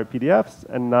embedded our PDFs,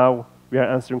 and now we are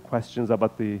answering questions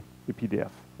about the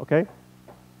PDF, okay?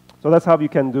 So that's how you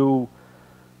can do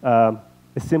a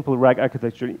simple RAG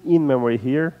architecture in memory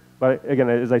here. But again,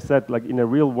 as I said, like in a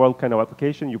real world kind of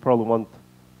application, you probably want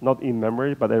not in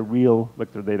memory, but a real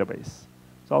vector database.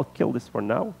 So I'll kill this for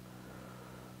now.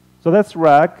 So that's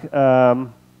RAG.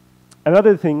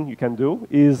 Another thing you can do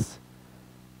is,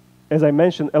 as I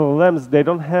mentioned, LLMs, they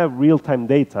don't have real-time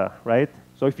data, right?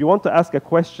 So if you want to ask a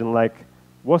question like,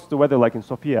 what's the weather like in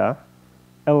Sofia?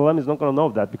 LLM is not going to know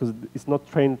that because it's not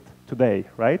trained today,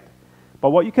 right?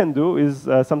 But what you can do is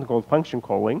something called function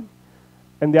calling.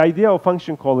 And the idea of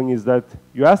function calling is that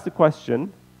you ask the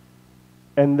question,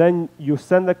 and then you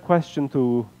send that question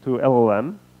to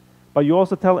LLM, but you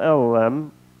also tell LLM,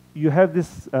 you have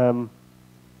this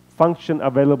function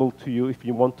available to you if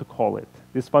you want to call it.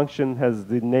 This function has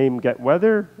the name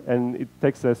getWeather, and it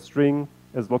takes a string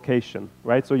as location,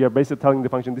 right? So you're basically telling the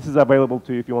function, this is available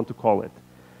to you if you want to call it.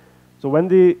 So when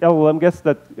the LLM gets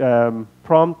that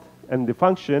prompt and the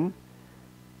function,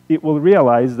 it will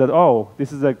realize that, oh,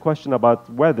 this is a question about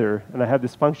weather, and I have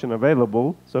this function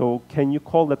available, so can you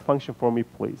call that function for me,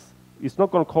 please? It's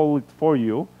not going to call it for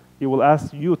you. It will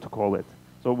ask you to call it.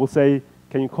 So it will say,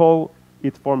 can you call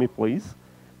it for me, please?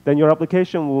 Then your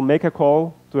application will make a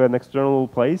call to an external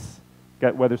place,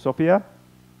 getWeather Sofia.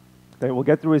 Then it will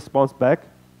get the response back,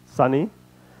 sunny.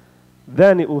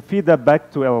 Then it will feed that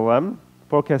back to LLM.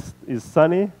 Forecast is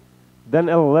sunny. Then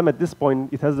LLM, at this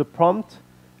point, it has the prompt,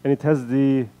 and it has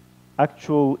the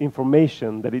actual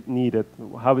information that it needed.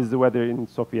 How is the weather in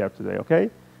Sofia today,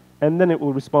 okay? And then it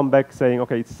will respond back saying,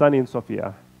 okay, it's sunny in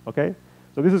Sofia, okay?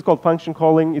 So this is called function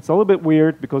calling. It's a little bit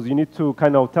weird because you need to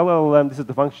kind of tell LLM this is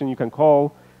the function you can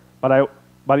call, but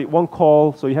it won't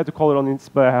call, so you have to call it on its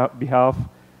behalf.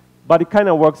 But it kind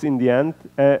of works in the end,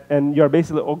 and you're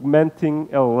basically augmenting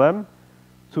LLM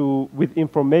with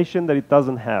information that it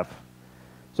doesn't have.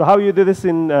 So how you do this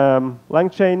in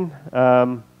LangChain?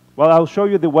 Well, I'll show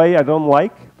you the way I don't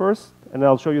like first, and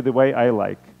I'll show you the way I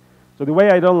like. So the way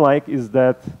I don't like is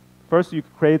that first you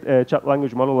create a chat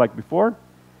language model like before,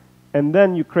 and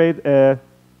then you create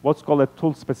what's called a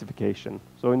tool specification.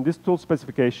 So in this tool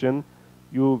specification,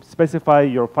 you specify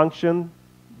your function,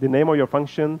 the name of your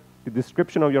function, the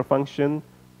description of your function,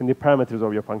 and the parameters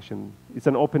of your function. It's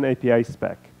an open API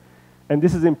spec. And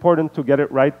this is important to get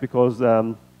it right because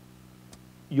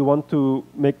you want to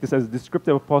make this as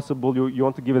descriptive as possible. You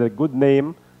want to give it a good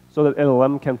name so that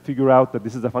LLM can figure out that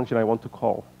this is the function I want to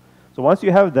call. So once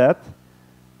you have that,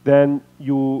 then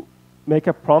you make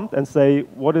a prompt and say,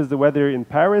 what is the weather in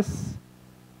Paris?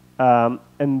 And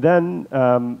then,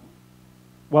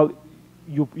 well,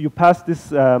 you pass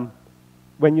this,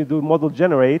 when you do model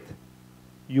generate,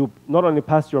 you not only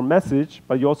pass your message,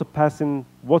 but you also pass in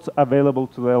what's available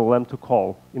to the LLM to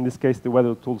call, in this case, the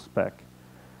weather tool spec.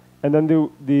 And then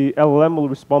the LLM will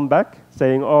respond back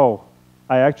saying, oh,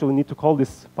 I actually need to call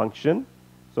this function.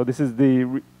 So this is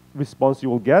the response you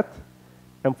will get.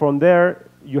 And from there,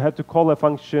 you have to call a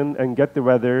function and get the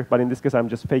weather. But in this case, I'm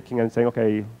just faking and saying,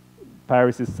 OK,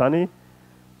 Paris is sunny.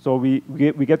 So we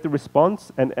get the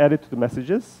response and add it to the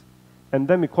messages. And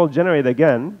then we call generate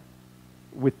again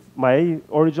with my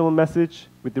original message,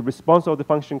 with the response of the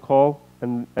function call,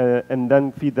 and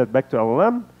then feed that back to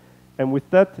LLM. And with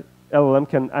that, LLM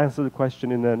can answer the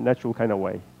question in a natural kind of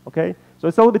way. Okay? So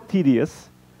it's a little bit tedious.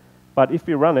 But if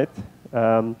we run it,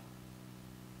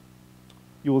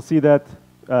 you will see that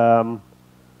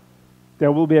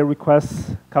there will be a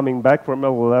request coming back from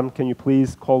LLM. Can you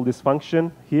please call this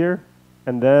function here?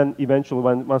 And then eventually,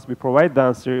 once we provide the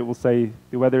answer, it will say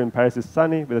the weather in Paris is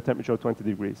sunny with a temperature of 20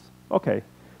 degrees. OK.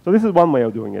 So this is one way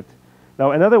of doing it.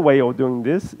 Now, another way of doing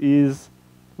this is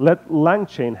let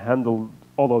LangChain handle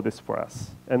all of this for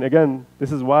us. And again,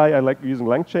 this is why I like using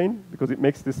LangChain, because it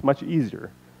makes this much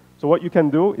easier. So what you can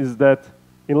do is that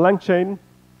in LangChain,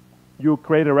 you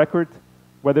create a record,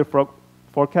 weather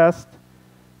forecast,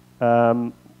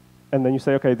 and then you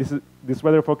say, OK, this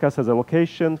weather forecast has a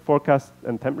location, forecast,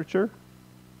 and temperature.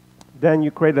 Then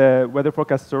you create a weather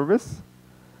forecast service.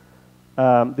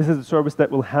 This is a service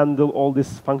that will handle all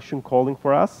this function calling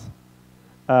for us.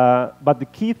 But the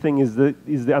key thing is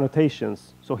the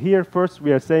annotations. So here, first,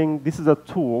 we are saying this is a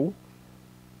tool,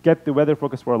 get the weather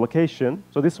forecast for a location.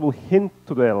 So this will hint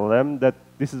to the LLM that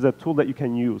this is a tool that you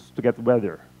can use to get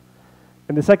weather.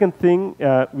 And the second thing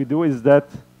we do is that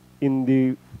in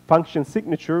the function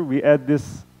signature, we add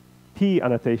this P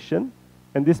annotation.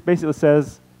 And this basically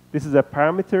says this is a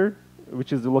parameter,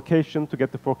 which is the location to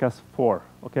get the forecast for.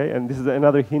 Okay? And this is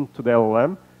another hint to the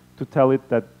LLM to tell it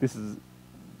that this is,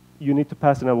 you need to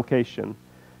pass in a location.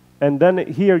 And then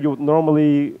here, you would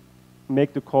normally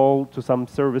make the call to some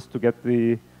service to get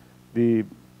the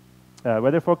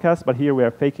weather forecast. But here, we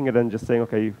are faking it and just saying,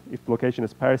 OK, if the location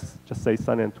is Paris, just say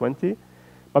sunny and 20.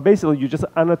 But basically, you just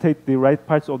annotate the right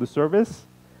parts of the service.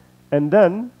 And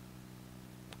then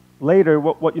later,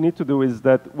 what you need to do is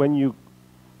that when you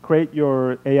create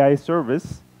your AI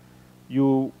service,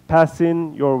 you pass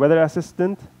in your weather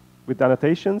assistant with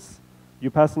annotations, you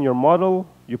pass in your model,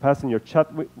 you pass in your chat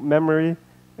memory,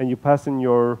 and you pass in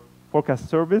your forecast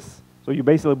service. So you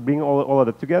basically bring all of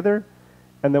that together.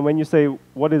 And then when you say,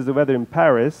 what is the weather in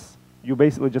Paris, you're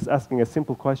basically just asking a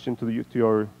simple question to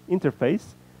your interface.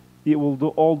 It will do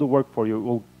all the work for you. It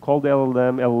will call the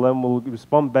LLM, LLM will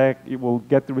respond back, it will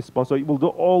get the response. So it will do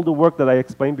all the work that I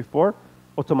explained before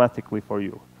automatically for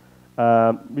you,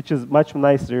 which is a much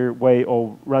nicer way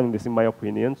of running this, in my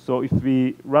opinion. So if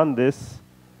we run this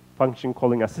function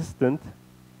calling assistant,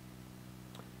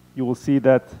 you will see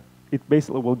that it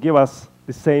basically will give us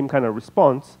the same kind of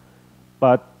response,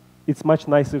 but it's much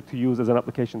nicer to use as an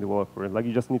application developer. Like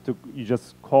you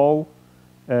just call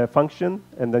a function,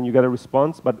 and then you get a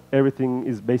response, but everything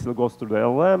is basically goes through the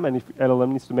LLM, and if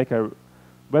LLM needs to make a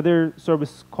weather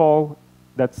service call,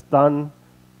 that's done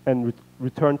and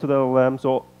returned to the LLM,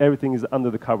 so everything is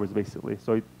under the covers, basically,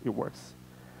 so it works.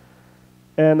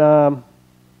 And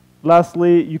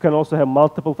lastly, you can also have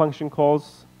multiple function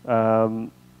calls.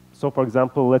 So for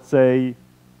example, let's say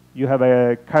you have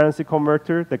a currency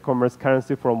converter that converts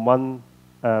currency from one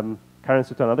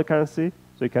currency to another currency.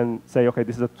 So you can say, OK,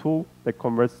 this is a tool that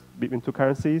converts between two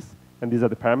currencies, and these are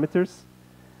the parameters.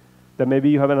 Then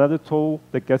maybe you have another tool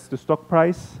that gets the stock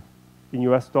price in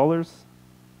US dollars.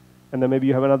 and then maybe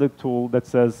you have another tool that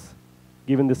says,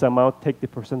 given this amount, take the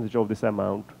percentage of this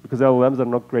amount. Because LLMs are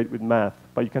not great with math,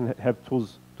 but you can have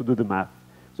tools to do the math.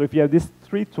 So if you have these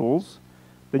 3 tools,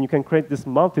 then you can create this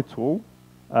multi-tool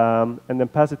and then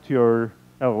pass it to your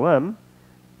LLM.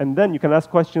 And then you can ask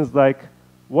questions like,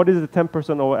 what is the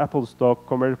 10% of Apple stock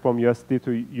converted from USD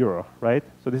to Euro, right?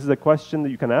 So this is a question that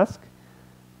you can ask,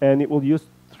 and it will use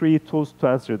 3 tools to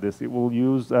answer this. It will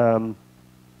use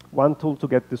one tool to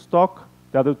get the stock,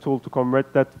 the other tool to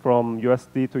convert that from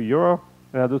USD to Euro,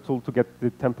 another tool to get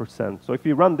the 10%. So if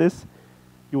you run this,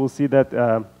 you will see that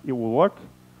it will work.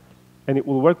 And it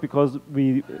will work because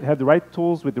we have the right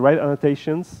tools with the right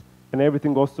annotations, and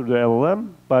everything goes through the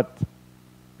LLM, but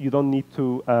you don't need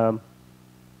to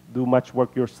do much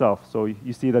work yourself. So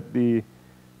you see that the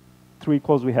 3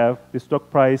 calls we have, the stock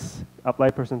price,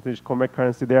 apply percentage, convert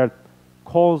currency, they are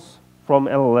calls from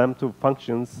LLM to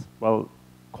functions, well,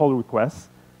 call requests,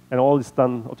 and all is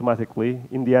done automatically.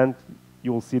 In the end,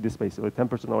 you will see this basically.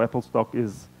 10% of Apple stock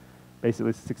is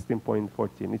basically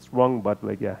 16.14. It's wrong, but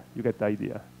like, yeah, you get the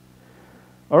idea.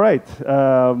 All right,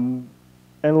 and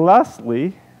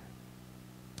lastly,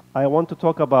 I want to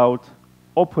talk about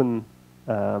open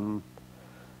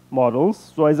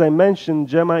models. So as I mentioned,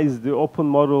 Gemma is the open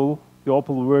model, the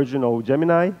open version of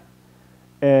Gemini,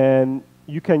 and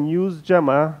you can use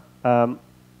Gemma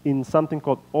in something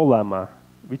called Ollama,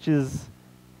 which is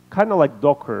kind of like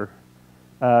Docker.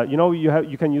 You know,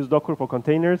 you can use Docker for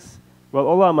containers. Well,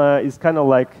 Ollama is kind of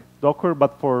like Docker,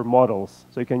 but for models.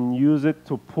 So you can use it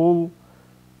to pull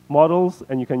models,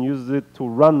 and you can use it to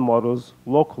run models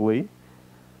locally.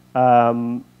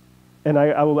 And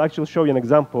I will actually show you an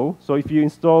example. So if you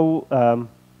install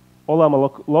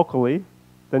Ollama locally,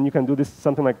 then you can do this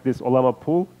something like this, Ollama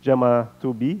pool, Gemma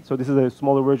 2B. So this is a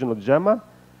smaller version of Gemma.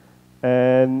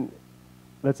 And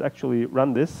let's actually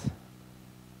run this.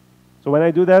 So when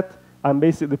I do that, I'm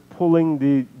basically pulling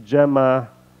the Gemma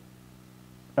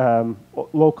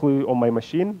locally on my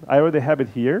machine. I already have it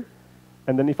here.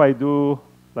 And then if I do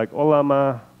like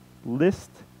Ollama list,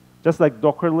 just like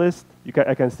Docker list,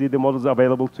 I can see the models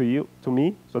available to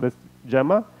me. So that's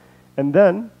Gemma. And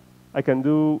then I can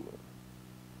do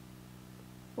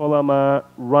Ollama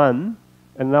run,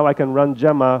 and now I can run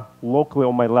Gemma locally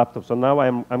on my laptop. So now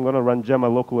I'm going to run Gemma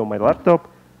locally on my laptop.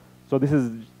 So this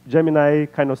is Gemini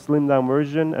kind of slimmed down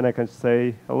version, and I can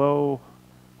say, hello,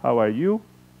 how are you?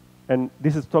 And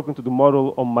this is talking to the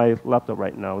model on my laptop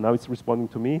right now. Now it's responding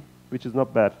to me, which is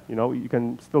not bad. You know, you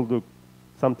can still do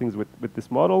some things with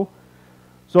this model.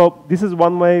 So this is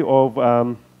one way of, I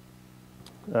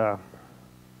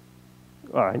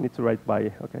need to write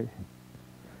by, okay.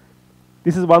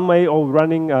 This is one way of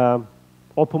running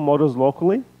open models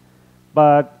locally,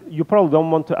 but you probably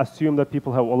don't want to assume that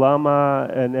people have Ollama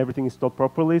and everything is installed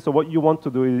properly. So what you want to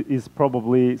do is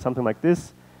probably something like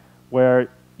this, where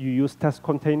you use test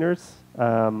containers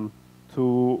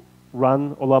to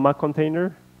run Ollama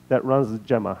container that runs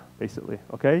Gemma, basically,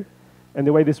 okay? And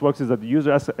the way this works is that the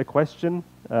user asks a question.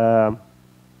 Yeah,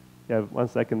 1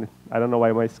 second. I don't know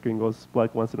why my screen goes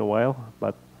black once in a while,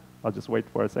 but I'll just wait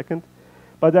for a second.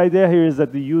 But the idea here is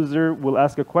that the user will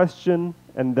ask a question,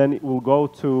 and then it will go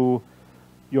to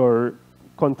your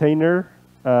container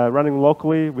running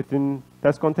locally within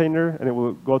test container, and it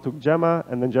will go to Gemma,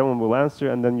 and then Gemma will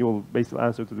answer, and then you will basically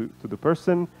answer to the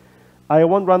person. I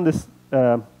won't run this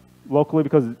locally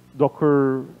because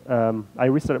Docker, I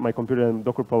restarted my computer and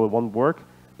Docker probably won't work.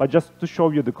 But just to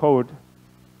show you the code,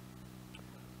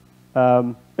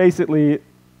 basically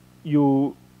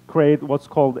you create what's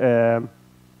called a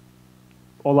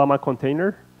Ollama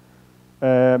container,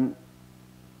 and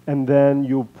then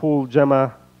you pull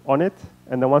Gemma on it,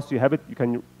 and then once you have it, you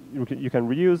can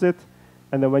reuse it,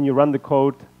 and then when you run the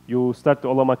code, you start the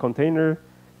Ollama container,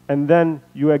 and then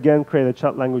you again create a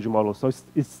chat language model. So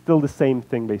it's still the same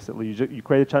thing basically. You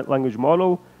create a chat language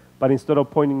model, but instead of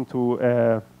pointing to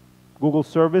a Google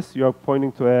service, you're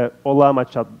pointing to a Ollama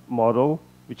chat model,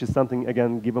 which is something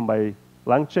again given by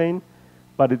LangChain,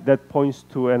 but that points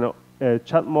to a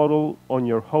chat model on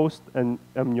your host and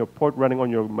your port running on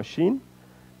your machine,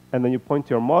 and then you point to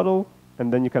your model,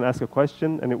 and then you can ask a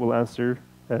question, and it will answer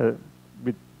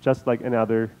with just like any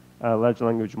other large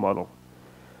language model.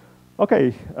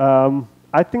 Okay,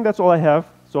 I think that's all I have.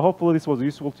 So hopefully this was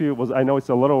useful to you. I know it's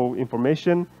a lot of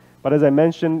information, but as I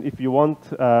mentioned, if you want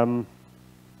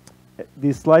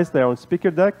these slides, they are on speaker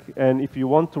deck, and if you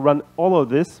want to run all of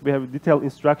this, we have detailed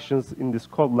instructions in this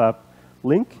code lab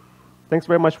link. Thanks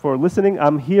very much for listening.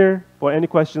 I'm here for any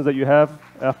questions that you have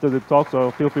after the talk,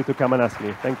 so feel free to come and ask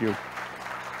me. Thank you.